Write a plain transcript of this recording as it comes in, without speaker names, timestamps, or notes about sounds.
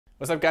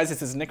What's up guys,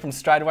 this is Nick from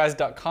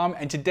Stridewise.com,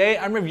 and today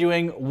I'm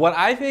reviewing what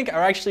I think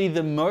are actually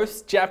the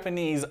most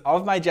Japanese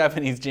of my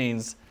Japanese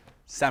jeans,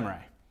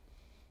 Samurai.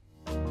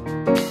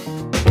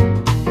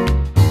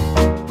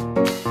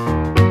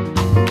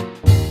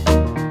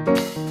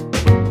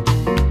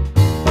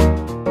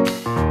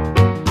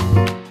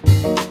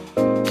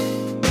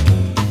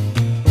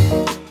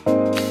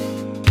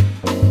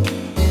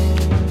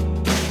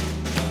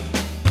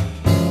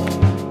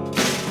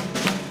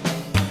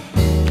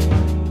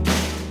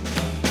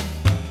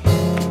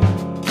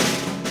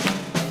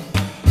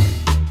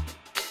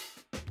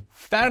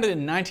 Founded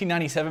in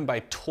 1997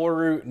 by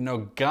Toru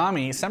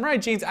Nogami, Samurai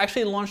jeans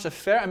actually launched a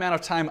fair amount of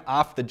time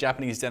after the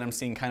Japanese denim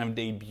scene kind of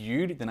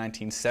debuted in the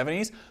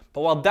 1970s.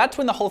 But while that's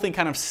when the whole thing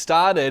kind of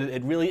started,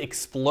 it really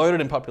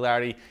exploded in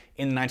popularity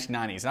in the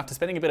 1990s. And after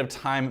spending a bit of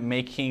time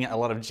making a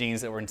lot of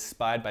jeans that were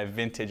inspired by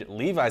vintage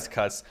Levi's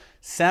cuts,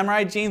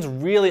 Samurai jeans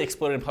really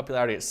exploded in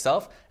popularity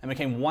itself and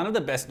became one of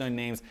the best known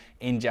names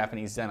in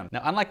Japanese denim.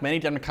 Now, unlike many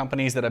denim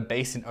companies that are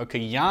based in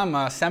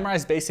Okayama, Samurai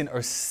is based in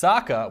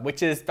Osaka,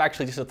 which is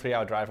actually just a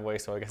 3-hour drive away,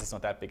 so I guess it's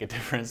not that big a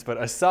difference. But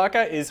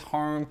Osaka is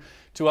home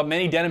to what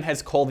many denim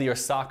heads call the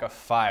Osaka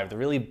Five, the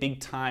really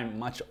big time,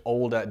 much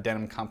older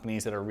denim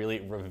companies that are really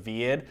revered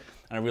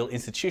and are real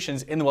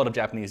institutions in the world of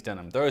Japanese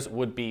denim. Those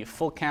would be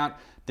Full Count,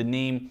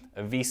 Denim,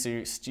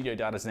 Avisu, Studio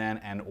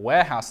Datazen, and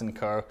Warehouse &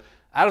 Co.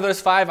 Out of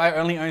those 5, I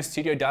only own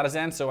Studio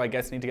Datazen, so I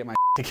guess I need to get my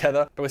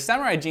together. But with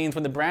Samurai jeans,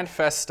 when the brand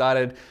first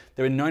started,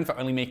 they were known for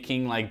only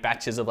making like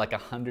batches of like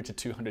 100 to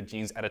 200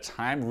 jeans at a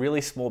time,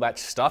 really small batch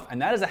stuff.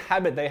 And that is a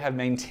habit they have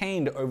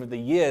maintained over the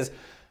years.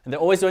 And they're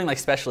always doing like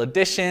special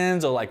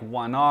editions or like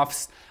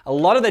one-offs. A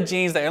lot of the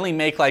jeans they only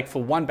make like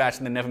for one batch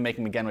and then never make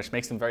them again, which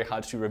makes them very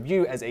hard to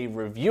review as a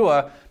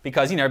reviewer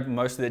because, you know,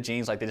 most of the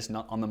jeans, like they're just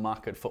not on the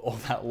market for all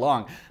that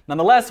long.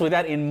 Nonetheless, with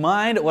that in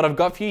mind, what I've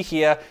got for you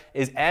here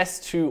is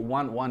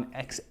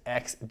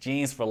S211XX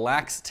jeans,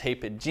 relaxed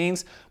tapered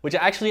jeans, which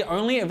are actually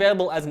only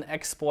available as an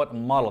export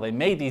model. They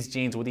made these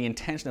jeans with the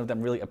intention of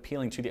them really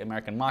appealing to the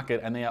American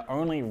market, and they are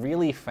only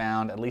really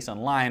found, at least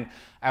online,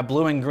 at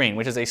Blue and Green,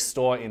 which is a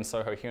store in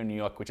Soho here in New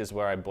York, which is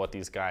where I bought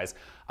these guys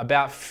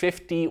about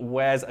 50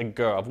 wears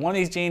ago. I've worn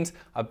these jeans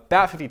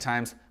about 50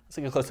 times. Let's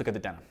take a close look at the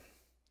denim.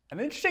 An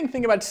interesting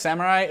thing about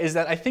Samurai is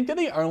that I think they're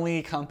the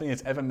only company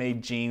that's ever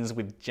made jeans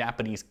with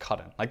Japanese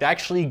cotton. Like they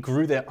actually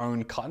grew their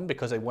own cotton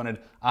because they wanted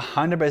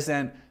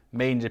 100%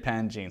 made in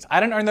Japan jeans. I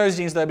don't own those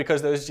jeans though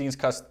because those jeans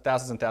cost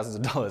thousands and thousands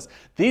of dollars.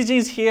 These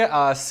jeans here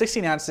are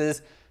 16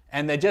 ounces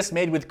and they're just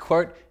made with,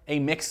 quote, a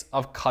mix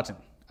of cotton.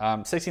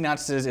 16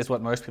 ounces is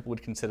what most people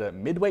would consider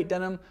mid-weight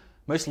denim.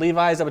 Most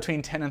Levi's are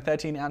between 10 and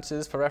 13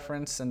 ounces for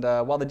reference. And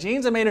while the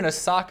jeans are made in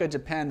Osaka,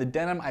 Japan, the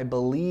denim, I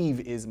believe,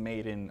 is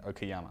made in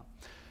Okayama.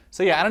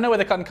 So yeah, I don't know where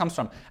the cotton comes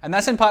from. And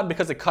that's in part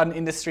because the cotton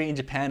industry in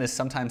Japan is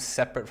sometimes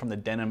separate from the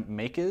denim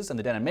makers. And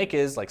the denim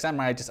makers, like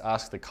Samurai, just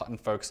ask the cotton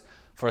folks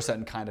for a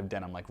certain kind of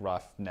denim, like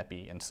rough,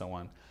 neppy, and so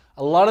on.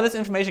 A lot of this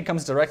information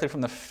comes directly from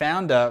the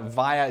founder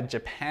via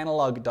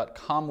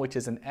Japanilog.com, which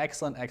is an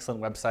excellent,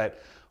 excellent website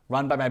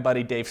run by my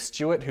buddy Dave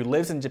Stewart, who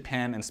lives in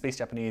Japan and speaks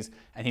Japanese,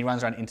 and he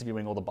runs around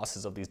interviewing all the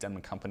bosses of these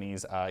denim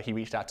companies. He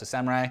reached out to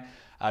Samurai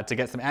to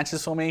get some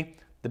answers for me.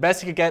 The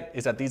best he could get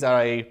is that these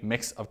are a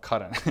mix of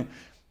cotton.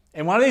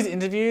 In one of these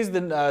interviews,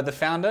 the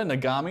founder,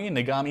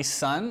 Nogami's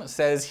son,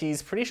 says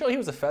he's pretty sure he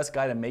was the first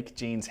guy to make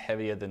jeans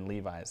heavier than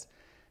Levi's.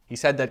 He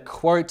said that,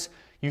 quote,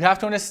 "You have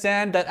to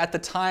understand that at the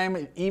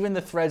time, even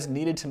the threads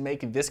needed to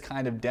make this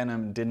kind of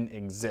denim didn't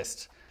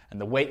exist, and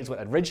the weight is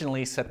what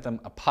originally set them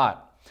apart.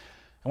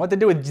 And what they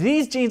do with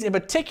these jeans in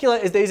particular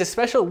is they use a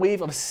special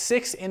weave of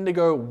 6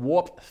 indigo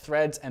warp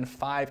threads and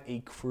 5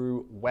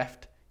 ecru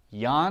weft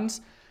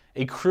yarns.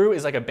 Ecru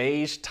is like a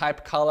beige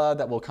type color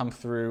that will come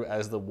through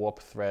as the warp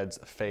threads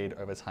fade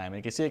over time. And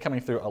you can see it coming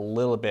through a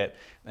little bit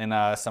in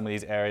some of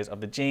these areas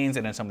of the jeans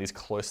and in some of these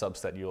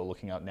close-ups that you're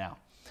looking at now.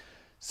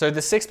 So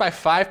the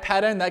 6x5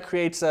 pattern, that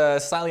creates a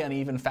slightly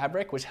uneven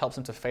fabric, which helps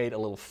them to fade a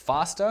little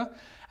faster.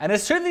 And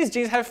it's true that these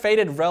jeans have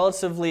faded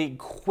relatively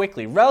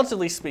quickly,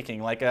 relatively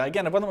speaking. Like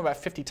again, I've worn them about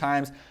 50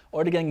 times,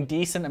 already getting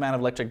decent amount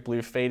of electric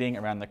blue fading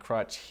around the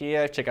crotch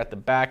here. Check out the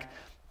back.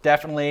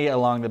 Definitely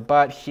along the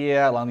butt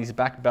here, along these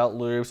back belt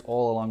loops,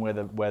 all along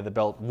where the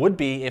belt would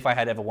be if I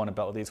had ever worn a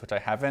belt with these, which I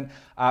haven't.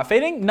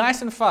 Fading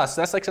nice and fast.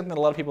 So that's like something that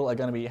a lot of people are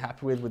going to be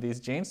happy with these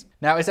jeans.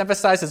 Now it's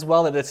emphasized as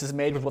well that this is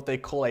made with what they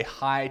call a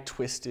high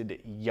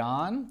twisted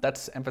yarn.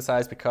 That's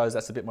emphasized because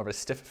that's a bit more of a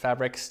stiff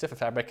fabric. Stiffer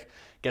fabric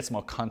gets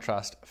more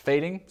contrast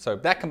fading. So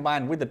that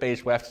combined with the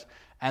beige weft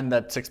and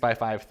that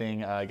 6x5 thing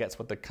gets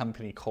what the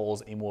company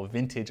calls a more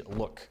vintage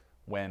look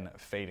when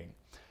fading.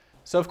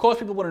 So of course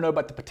people want to know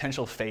about the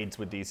potential fades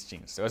with these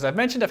jeans. So as I've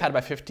mentioned, I've had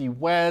about 50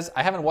 wears.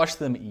 I haven't washed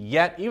them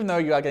yet, even though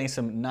you are getting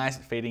some nice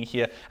fading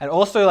here. And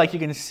also, like you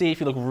can see if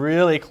you look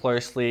really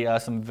closely,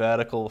 some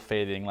vertical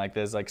fading. Like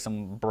there's like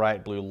some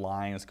bright blue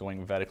lines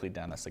going vertically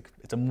down. That's like,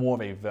 it's more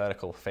of a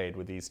vertical fade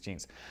with these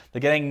jeans.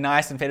 They're getting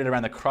nice and faded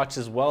around the crotch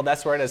as well.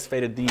 That's where it has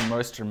faded the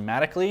most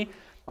dramatically.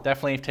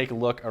 Definitely take a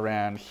look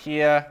around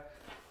here.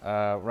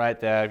 right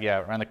there, yeah,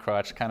 around the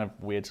crotch, kind of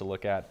weird to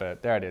look at,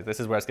 but there it is. This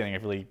is where it's getting a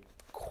really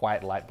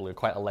quite light blue,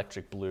 quite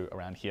electric blue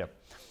around here.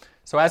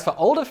 So as for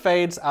older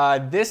fades,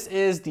 this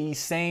is the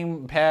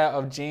same pair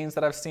of jeans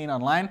that I've seen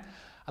online.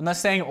 I'm not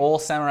saying all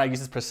Samurai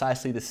uses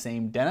precisely the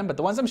same denim, but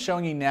the ones I'm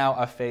showing you now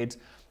are fades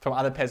from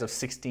other pairs of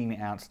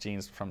 16-ounce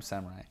jeans from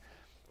Samurai.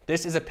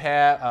 This is a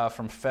pair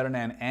from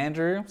Ferdinand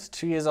Andrew. It's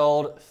 2 years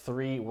old,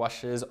 3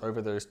 washes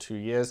over those 2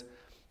 years.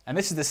 And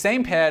this is the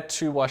same pair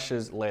 2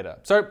 washes later.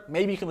 So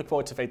maybe you can look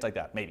forward to fades like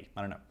that, maybe,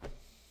 I don't know.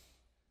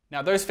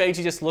 Now those fades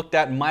you just looked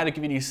at might have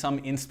given you some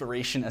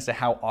inspiration as to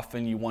how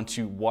often you want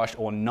to wash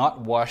or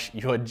not wash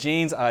your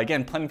jeans.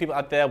 Again, plenty of people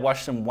out there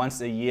wash them once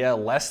a year,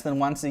 less than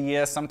once a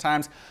year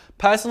sometimes.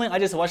 Personally, I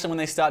just wash them when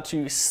they start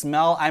to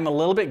smell. I'm a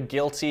little bit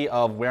guilty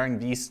of wearing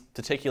these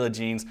particular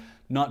jeans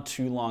not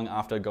too long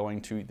after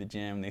going to the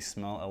gym. They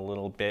smell a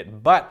little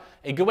bit, but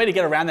a good way to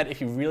get around that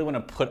if you really want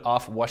to put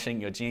off washing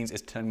your jeans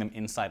is turning them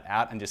inside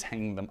out and just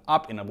hanging them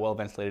up in a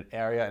well-ventilated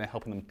area and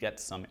helping them get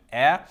some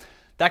air.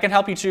 That can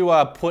help you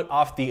to put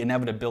off the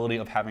inevitability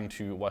of having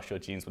to wash your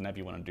jeans whenever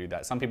you want to do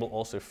that. Some people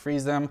also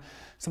freeze them.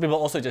 Some people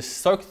also just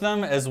soak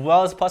them as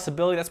well as a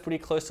possibility. That's pretty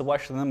close to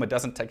washing them, but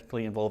doesn't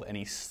technically involve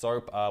any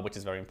soap, which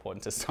is very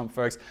important to some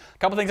folks. A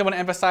couple things I want to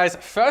emphasize.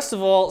 First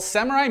of all,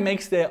 Samurai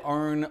makes their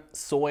own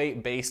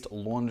soy-based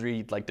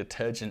laundry like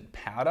detergent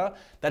powder.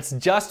 That's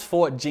just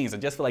for jeans,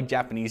 and just for like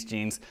Japanese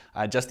jeans,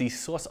 just the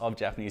source of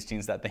Japanese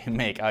jeans that they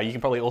make. You can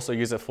probably also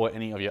use it for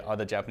any of your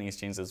other Japanese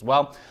jeans as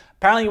well.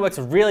 Apparently it works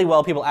really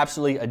well. People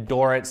absolutely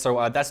adore it,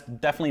 so that's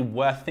definitely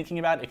worth thinking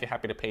about if you're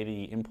happy to pay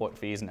the import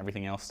fees and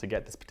everything else to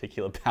get this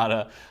particular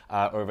powder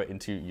over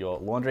into your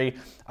laundry.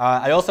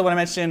 I also want to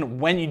mention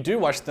when you do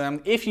wash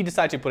them, if you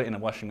decide to put it in a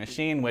washing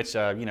machine, which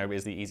you know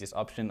is the easiest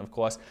option, of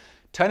course,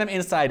 turn them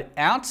inside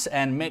out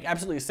and make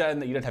absolutely certain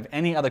that you don't have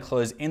any other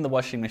clothes in the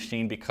washing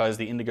machine because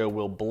the indigo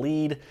will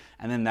bleed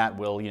and then that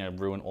will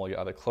ruin all your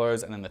other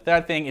clothes. And then the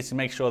third thing is to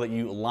make sure that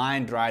you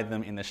line dry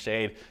them in the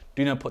shade.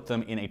 Do not put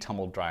them in a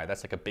tumble dryer.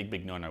 That's like a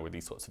big no-no with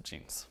these sorts of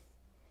jeans.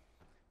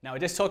 Now I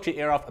just talked your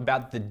ear off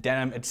about the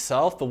denim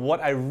itself, but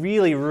what I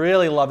really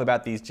love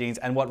about these jeans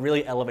and what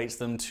really elevates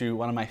them to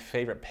one of my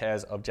favorite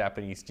pairs of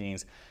Japanese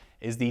jeans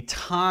is the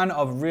ton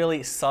of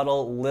really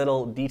subtle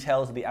little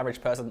details that the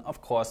average person,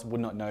 of course, would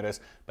not notice.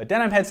 But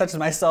denim heads such as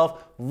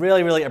myself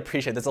really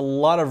appreciate. There's a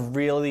lot of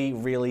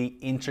really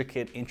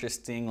intricate,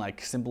 interesting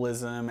like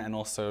symbolism and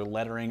also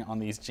lettering on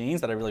these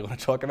jeans that I really want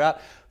to talk about.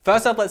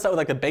 First up, let's start with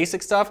like the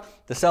basic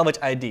stuff, the selvage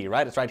ID,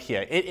 right? It's right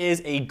here. It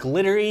is a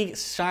glittery,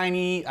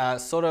 shiny,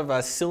 sort of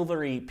a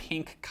silvery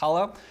pink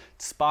color.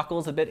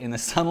 Sparkles a bit in the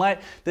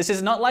sunlight. This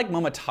is not like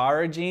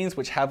Momotaro jeans,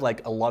 which have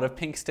like a lot of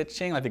pink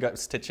stitching. Like they've got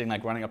stitching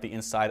like running up the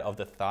inside of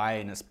the thigh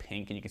and it's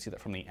pink and you can see that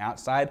from the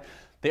outside.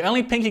 The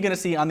only pink you're gonna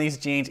see on these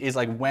jeans is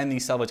like when the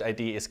selvage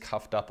ID is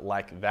cuffed up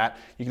like that.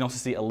 You can also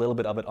see a little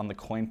bit of it on the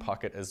coin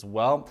pocket as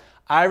well.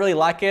 I really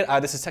like it.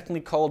 This is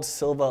technically called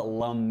silver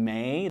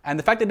lame. And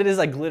the fact that it is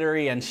like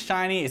glittery and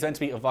shiny is meant to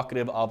be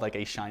evocative of like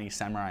a shiny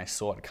samurai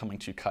sword coming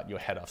to cut your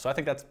head off. So I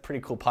think that's a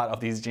pretty cool part of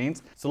these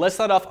jeans. So let's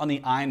start off on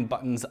the iron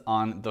buttons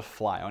on the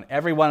fly. On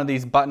every one of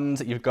these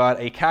buttons, you've got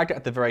a character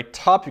at the very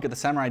top. You've got the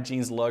Samurai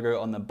Jeans logo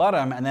on the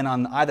bottom. And then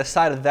on either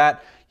side of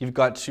that, you've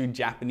got 2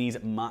 Japanese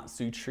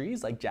matsu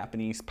trees, like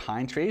Japanese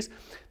pine trees.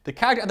 The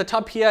character at the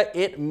top here,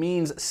 it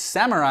means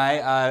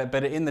samurai,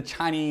 but in the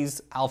Chinese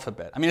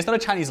alphabet. I mean, it's not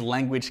a Chinese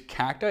language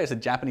character, it's a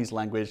Japanese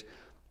language,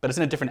 but it's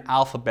in a different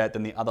alphabet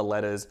than the other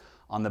letters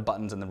on the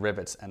buttons and the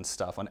rivets and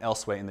stuff on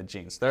elsewhere in the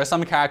jeans. There are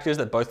some characters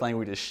that both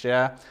languages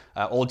share.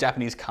 All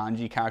Japanese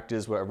kanji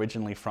characters were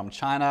originally from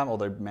China,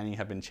 although many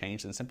have been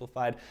changed and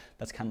simplified.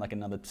 That's kind of like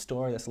another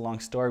story. That's a long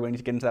story. We don't need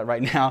to get into that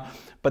right now.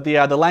 But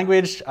the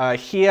language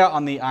here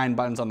on the iron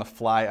buttons on the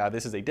fly,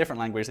 this is a different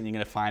language than you're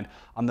going to find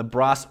on the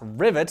brass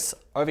rivets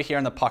over here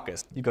in the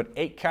pockets. You've got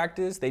 8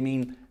 characters. They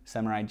mean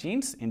samurai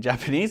jeans in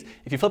Japanese.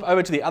 If you flip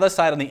over to the other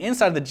side, on the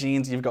inside of the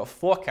jeans, you've got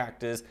 4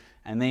 characters,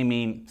 and they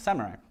mean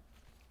samurai.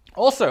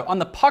 Also, on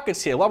the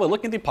pockets here, while we're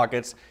looking at the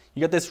pockets,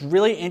 you got this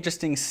really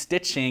interesting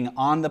stitching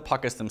on the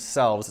pockets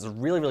themselves. It's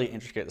really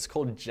intricate. It's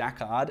called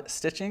jacquard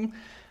stitching.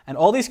 And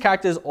all these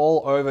characters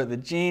all over the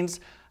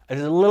jeans.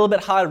 It's a little bit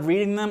hard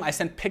reading them. I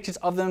sent pictures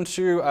of them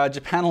to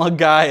Japanlog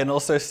guy and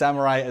also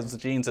Samurai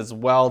jeans as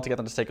well to get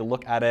them to take a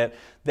look at it.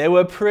 They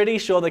were pretty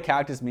sure the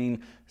characters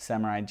mean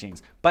samurai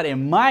jeans. But it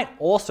might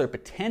also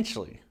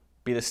potentially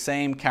be the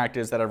same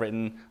characters that are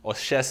written, or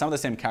share some of the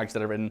same characters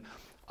that are written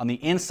on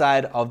the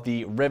inside of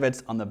the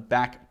rivets on the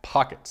back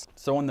pockets.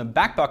 So on the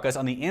back pockets,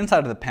 on the inside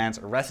of the pants,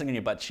 resting on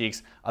your butt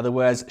cheeks, are the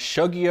words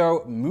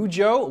Shogyo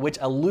Mujo, which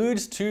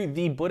alludes to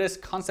the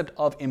Buddhist concept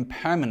of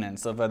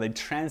impermanence, of the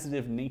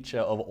transitive nature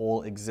of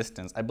all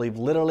existence. I believe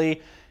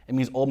literally it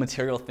means all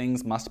material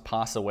things must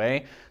pass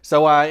away.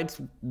 So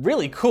it's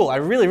really cool. I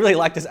really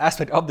like this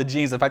aspect of the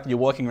jeans, the fact that you're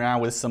walking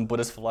around with some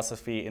Buddhist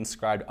philosophy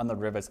inscribed on the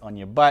rivets on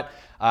your butt.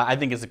 I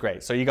think it's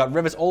great. So you got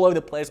rivets all over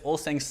the place, all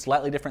saying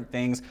slightly different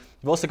things.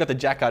 You've also got the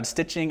jacquard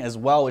stitching as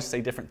well, which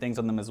say different things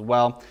on them as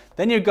well.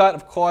 Then you've got,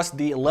 of course,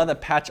 the leather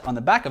patch on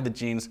the back of the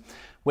jeans,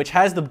 which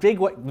has the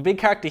big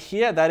character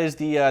here. That is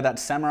that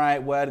samurai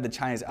word of the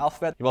Chinese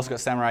alphabet. You've also got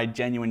samurai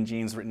genuine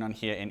jeans written on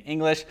here in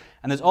English.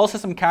 And there's also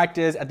some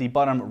characters at the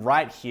bottom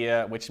right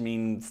here, which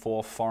mean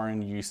for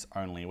foreign use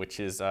only, which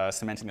is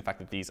cementing the fact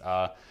that these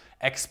are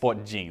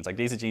export jeans. Like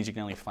these are jeans you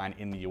can only find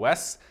in the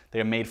US. They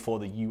are made for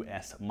the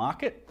US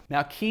market.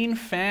 Now, keen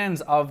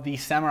fans of the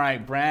Samurai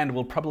brand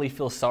will probably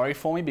feel sorry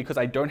for me because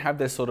I don't have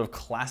this sort of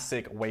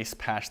classic waist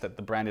patch that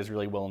the brand is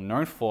really well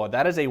known for.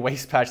 That is a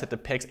waist patch that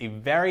depicts a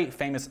very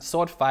famous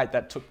sword fight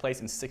that took place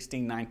in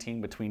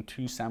 1619 between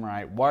two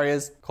samurai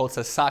warriors called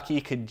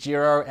Sasaki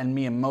Kajiro and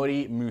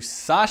Miyamoto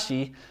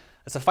Musashi.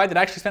 It's a fight that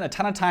I actually spent a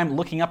ton of time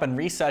looking up and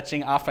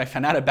researching after I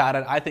found out about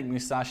it. I think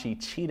Musashi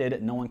cheated.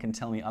 No one can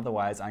tell me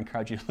otherwise. I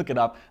encourage you to look it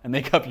up and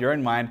make up your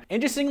own mind.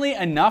 Interestingly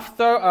enough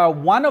though,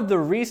 one of the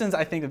reasons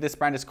I think that this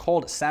brand is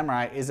called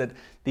Samurai is that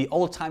the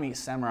old-timey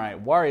samurai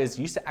warriors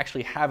used to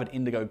actually have an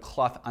indigo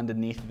cloth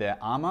underneath their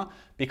armor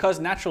because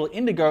natural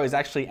indigo is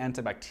actually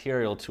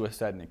antibacterial to a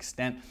certain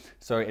extent.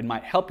 So it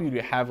might help you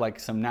to have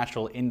like some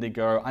natural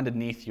indigo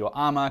underneath your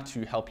armor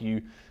to help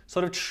you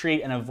sort of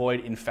treat and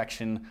avoid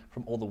infection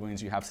from all the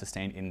wounds you have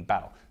sustained in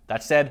battle.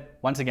 That said,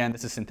 once again,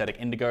 this is synthetic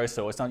indigo,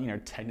 so it's not,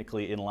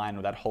 technically in line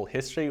with that whole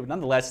history, but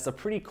nonetheless, it's a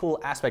pretty cool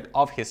aspect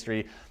of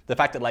history. The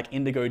fact that like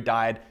indigo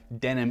dyed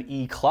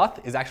denim cloth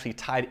is actually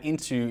tied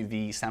into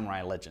the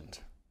samurai legend.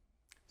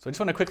 So I just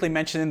want to quickly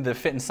mention the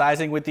fit and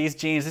sizing with these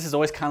jeans. This is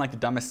always kind of like the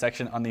dumbest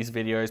section on these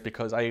videos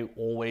because I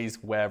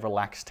always wear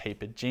relaxed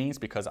tapered jeans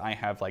because I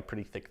have like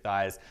pretty thick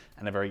thighs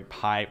and a very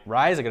high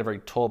rise. I got a very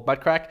tall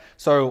butt crack.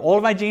 So all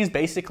of my jeans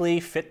basically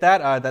fit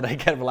that, that I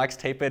get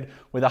relaxed tapered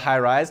with a high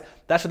rise.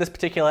 That's what this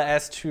particular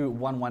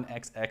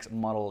S211XX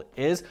model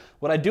is.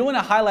 What I do want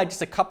to highlight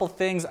just a couple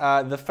things.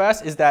 The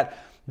first is that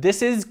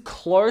this is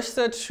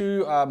closer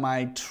to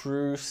my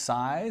true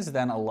size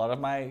than a lot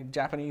of my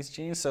Japanese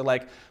jeans. So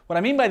like, what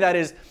I mean by that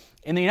is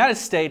in the United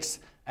States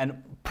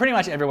and pretty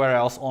much everywhere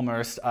else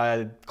almost,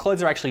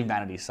 clothes are actually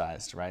vanity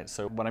sized, right?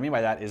 So what I mean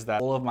by that is that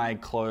all of my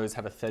clothes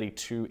have a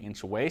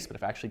 32-inch waist, but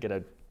if I actually get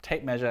a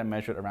tape measure and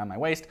measure it around my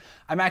waist,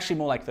 I'm actually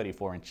more like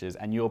 34 inches,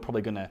 and you're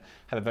probably gonna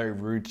have a very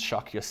rude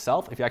shock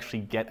yourself. If you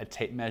actually get a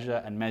tape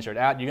measure and measure it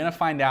out, you're gonna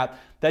find out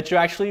that you're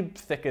actually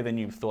thicker than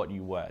you thought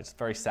you were. It's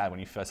very sad when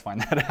you first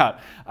find that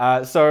out.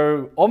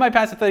 So all my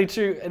pants are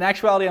 32. In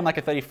actuality, I'm like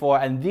a 34,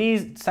 and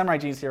these samurai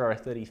jeans here are a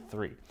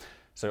 33.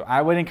 So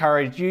I would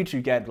encourage you to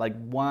get like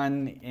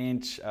 1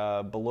 inch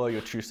below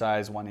your true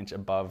size, 1 inch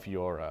above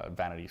your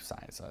vanity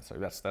size. So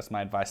that's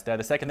my advice there.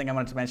 The second thing I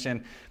wanted to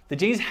mention, the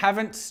jeans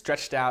haven't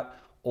stretched out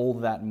all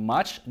that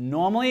much.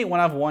 Normally, when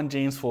I've worn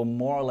jeans for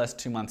more or less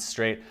 2 months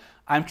straight,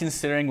 I'm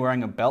considering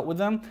wearing a belt with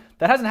them.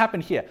 That hasn't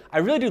happened here. I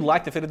really do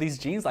like the fit of these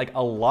jeans, like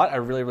a lot. I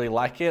really, really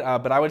like it.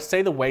 But I would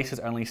say the waist has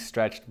only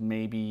stretched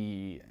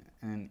maybe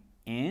an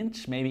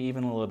inch, maybe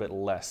even a little bit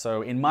less.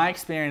 So in my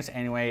experience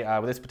anyway,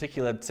 with this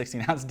particular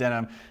 16-ounce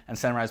denim, and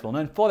Samurai is well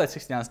known for that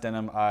 16-ounce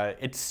denim,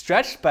 it's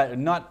stretched, but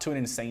not to an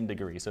insane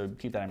degree. So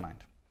keep that in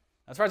mind.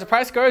 As far as the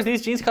price goes,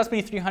 these jeans cost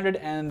me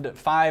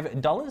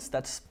 $305.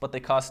 That's what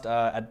they cost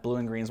at Blue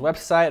and Green's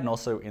website and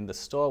also in the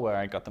store where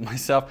I got them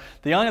myself.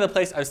 The only other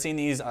place I've seen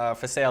these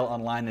for sale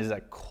online is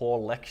at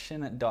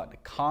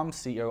corlection.com,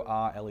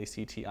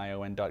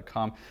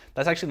 corlection.com.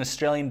 That's actually an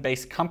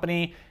Australian-based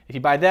company. If you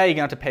buy there, you're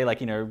gonna have to pay like,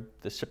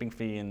 the shipping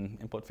fee and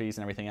import fees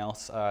and everything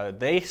else.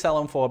 They sell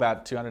them for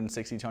about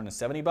 $260,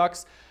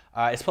 $270.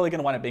 It's probably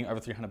gonna wind up being over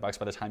 $300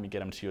 by the time you get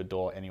them to your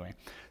door anyway.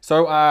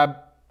 So,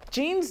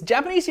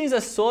 Japanese jeans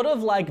are sort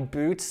of like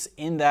boots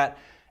in that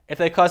if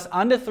they cost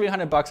under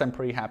 $300, I'm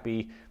pretty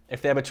happy.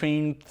 If they're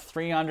between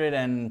 $300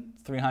 and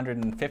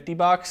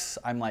 $350,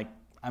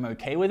 I'm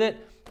okay with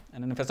it.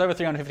 And then if it's over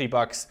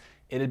 $350,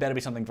 it had better be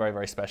something very,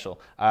 very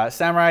special.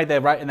 Samurai, they're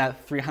right in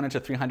that $300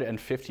 to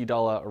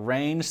 $350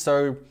 range.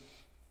 So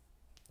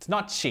it's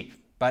not cheap,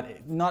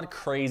 but not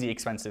crazy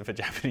expensive for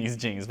Japanese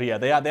jeans. But yeah,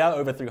 they are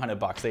over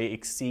 $300. They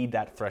exceed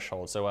that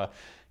threshold. So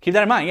keep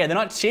that in mind. Yeah, they're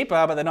not cheap,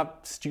 but they're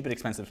not stupid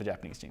expensive for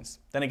Japanese jeans.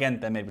 Then again,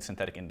 they're made with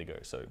synthetic indigo.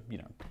 So,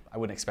 I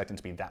wouldn't expect them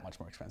to be that much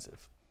more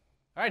expensive.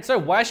 All right, so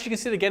why should you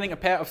consider getting a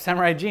pair of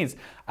Samurai jeans?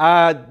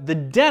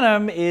 The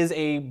denim is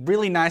a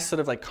really nice sort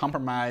of like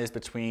compromise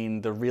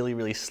between the really,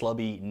 really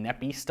slubby,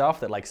 neppy stuff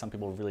that like some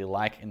people really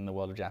like in the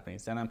world of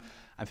Japanese denim.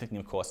 I'm thinking,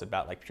 of course,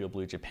 about like Pure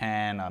Blue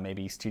Japan,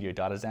 maybe Studio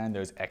Dadasan,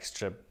 those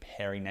extra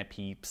hairy,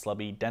 neppy,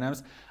 slubby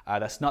denims.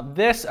 That's not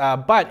this,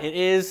 but it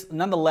is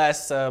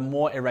nonetheless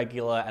more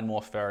irregular and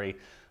more furry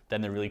than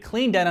the really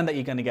clean denim that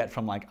you're gonna get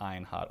from like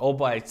Ironheart or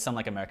by some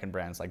like American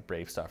brands like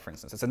Brave Star, for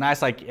instance. It's a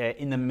nice like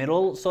in the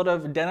middle sort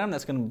of denim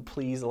that's gonna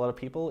please a lot of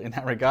people in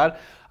that regard.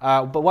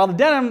 But while the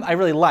denim I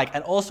really like,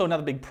 and also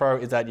another big pro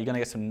is that you're gonna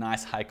get some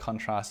nice high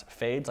contrast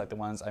fades like the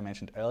ones I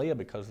mentioned earlier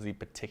because of the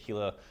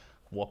particular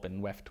warp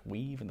and weft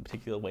weave in the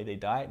particular way they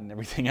dye it and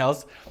everything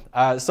else.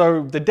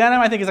 So the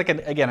denim I think is like,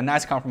 again, a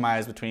nice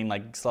compromise between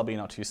like slubby,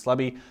 not too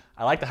slubby.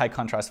 I like the high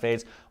contrast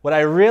fades. What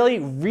I really,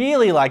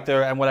 really like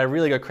though, and what I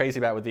really go crazy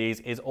about with these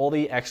is all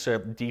the extra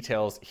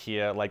details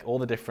here, like all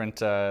the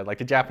different, like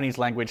the Japanese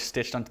language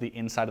stitched onto the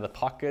inside of the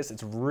pockets.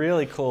 It's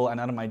really cool, and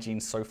none of my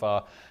jeans so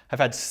far have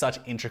had such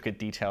intricate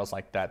details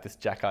like that, this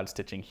jacquard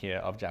stitching here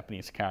of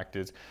Japanese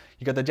characters.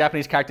 You've got the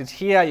Japanese characters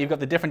here, you've got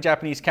the different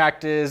Japanese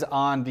characters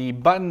on the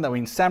button that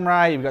means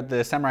samurai, you've got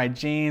the samurai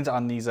jeans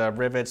on these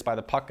rivets by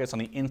the pockets, on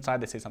the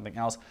inside they say something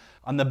else.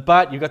 On the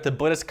butt, you've got the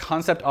Buddhist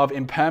concept of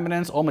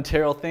impermanence, all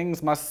material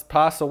things must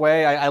pass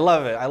away. I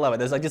love it, I love it.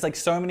 There's like just like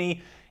so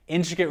many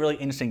intricate, really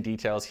interesting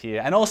details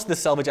here. And also the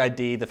selvage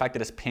ID, the fact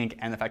that it's pink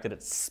and the fact that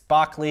it's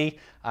sparkly.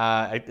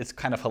 It's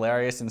kind of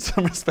hilarious in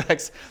some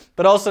respects,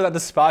 but also that the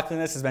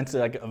sparkliness is meant to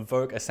like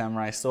evoke a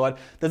samurai sword.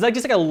 There's like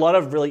just like a lot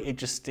of really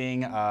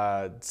interesting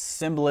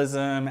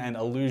symbolism and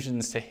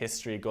allusions to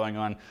history going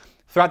on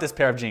throughout this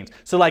pair of jeans.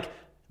 So like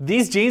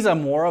these jeans are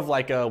more of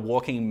like a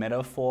walking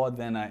metaphor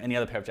than any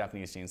other pair of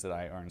Japanese jeans that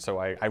I own. So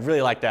I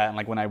really like that, and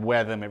like when I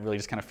wear them, it really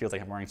just kind of feels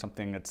like I'm wearing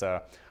something that's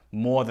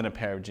more than a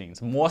pair of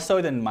jeans, more so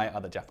than my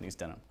other Japanese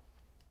denim.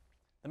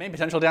 The main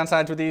potential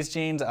downsides with these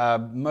jeans,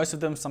 most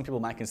of them, some people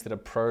might consider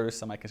pros,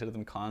 some might consider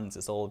them cons.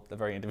 It's all a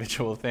very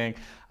individual thing.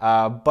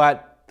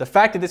 But the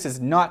fact that this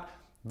is not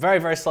very,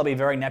 very slubby,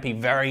 very nappy,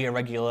 very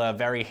irregular,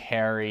 very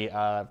hairy.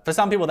 For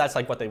some people, that's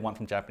like what they want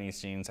from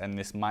Japanese jeans, and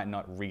this might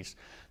not reach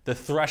the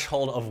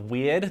threshold of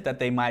weird that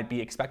they might be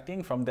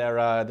expecting from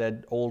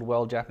their old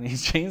world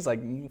Japanese jeans.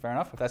 Like, fair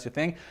enough, if that's your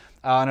thing.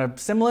 On a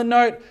similar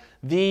note,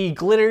 the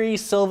glittery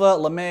silver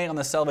lame on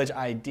the Selvage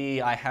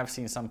ID, I have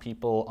seen some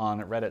people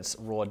on Reddit's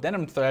Raw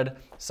Denim thread,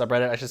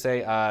 subreddit I should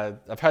say,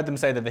 I've heard them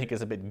say that they think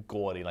it's a bit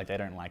gaudy, like they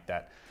don't like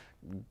that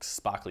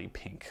sparkly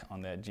pink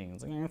on their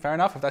jeans. Fair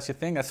enough, if that's your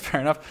thing, that's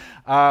fair enough.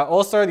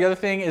 Also, the other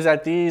thing is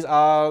that these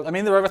are, I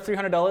mean, they're over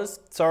 $300.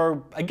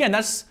 So again,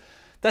 that's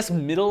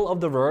middle of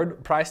the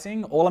road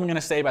pricing. All I'm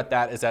gonna say about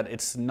that is that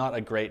it's not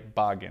a great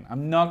bargain.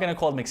 I'm not gonna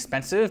call them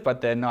expensive,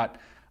 but they're not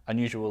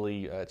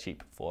unusually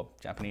cheap for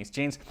Japanese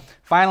jeans.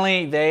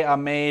 Finally, they are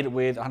made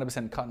with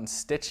 100% cotton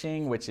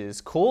stitching, which is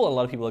cool. A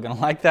lot of people are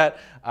gonna like that.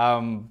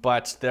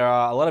 But there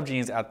are a lot of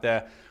jeans out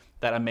there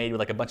that are made with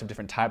like a bunch of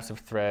different types of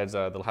threads.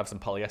 They'll have some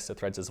polyester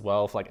threads as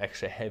well for like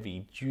extra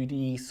heavy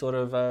duty sort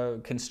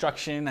of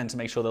construction, and to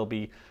make sure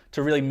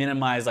to really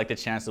minimize like the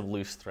chance of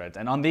loose threads.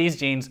 And on these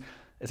jeans,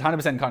 it's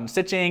 100% cotton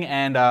stitching,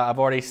 and I've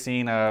already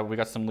seen, we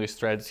got some loose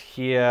threads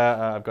here.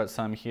 I've got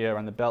some here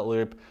on the belt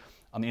loop.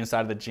 On the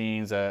inside of the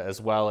jeans as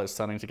well, it's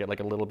starting to get like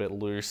a little bit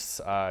loose.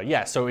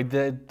 Yeah, so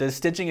the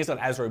stitching is not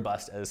as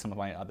robust as some of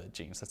my other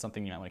jeans. That's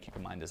something you might want to keep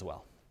in mind as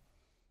well.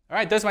 All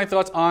right, those are my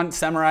thoughts on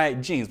samurai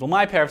jeans. Well,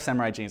 my pair of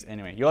samurai jeans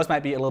anyway. Yours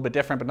might be a little bit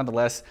different, but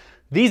nonetheless,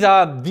 these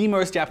are the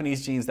most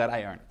Japanese jeans that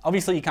I own.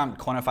 Obviously, you can't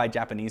quantify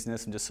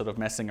Japaneseness and just sort of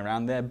messing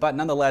around there, but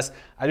nonetheless,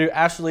 I do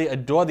absolutely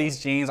adore these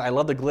jeans. I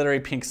love the glittery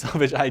pink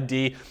Selvage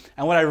ID,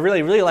 and what I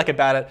really, really like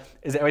about it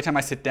is that every time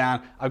I sit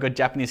down, I've got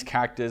Japanese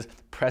characters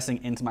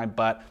pressing into my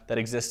butt that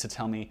exist to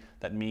tell me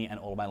that me and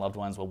all of my loved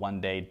ones will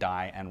one day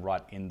die and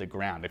rot in the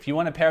ground. If you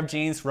want a pair of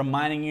jeans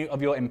reminding you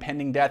of your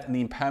impending death and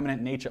the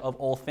impermanent nature of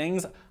all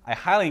things, I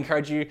highly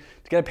encourage you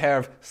to get a pair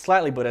of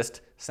slightly Buddhist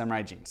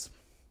samurai jeans.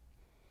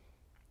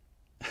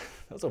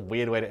 That was a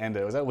weird way to end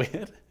it. Was that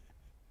weird?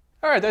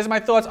 All right, those are my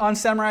thoughts on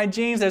samurai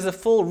jeans. There's a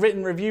full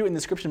written review in the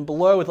description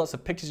below with lots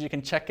of pictures you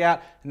can check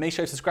out. And make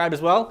sure to subscribe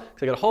as well,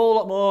 because I got a whole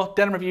lot more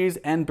denim reviews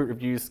and boot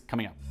reviews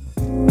coming up.